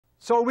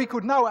So we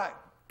could now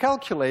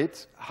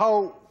calculate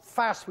how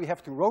fast we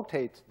have to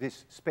rotate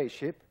this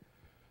spaceship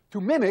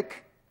to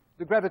mimic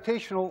the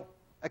gravitational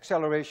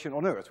acceleration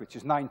on Earth, which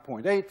is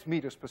 9.8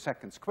 meters per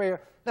second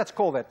square. Let's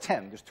call that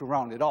 10, just to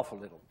round it off a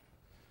little.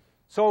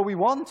 So we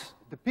want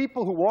the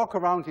people who walk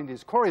around in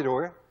this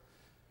corridor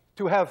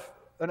to have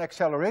an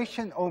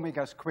acceleration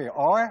omega square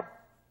r,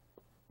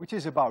 which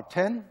is about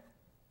 10.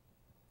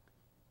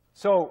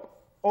 So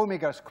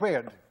omega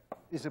squared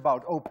is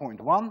about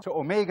 0.1. So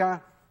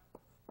omega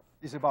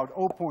is about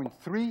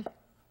 0.3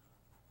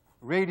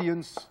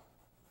 radians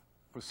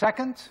per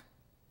second.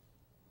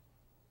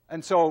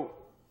 And so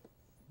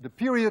the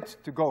period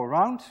to go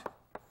around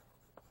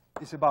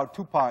is about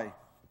 2 pi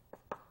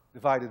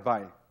divided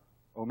by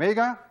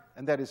omega,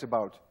 and that is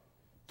about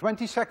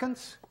 20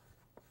 seconds.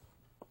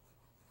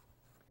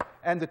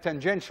 And the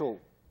tangential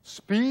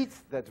speed,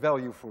 that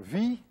value for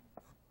v,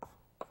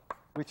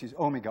 which is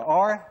omega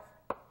r,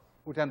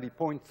 would then be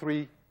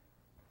 0.3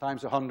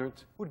 times 100,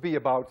 would be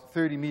about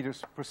 30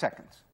 meters per second.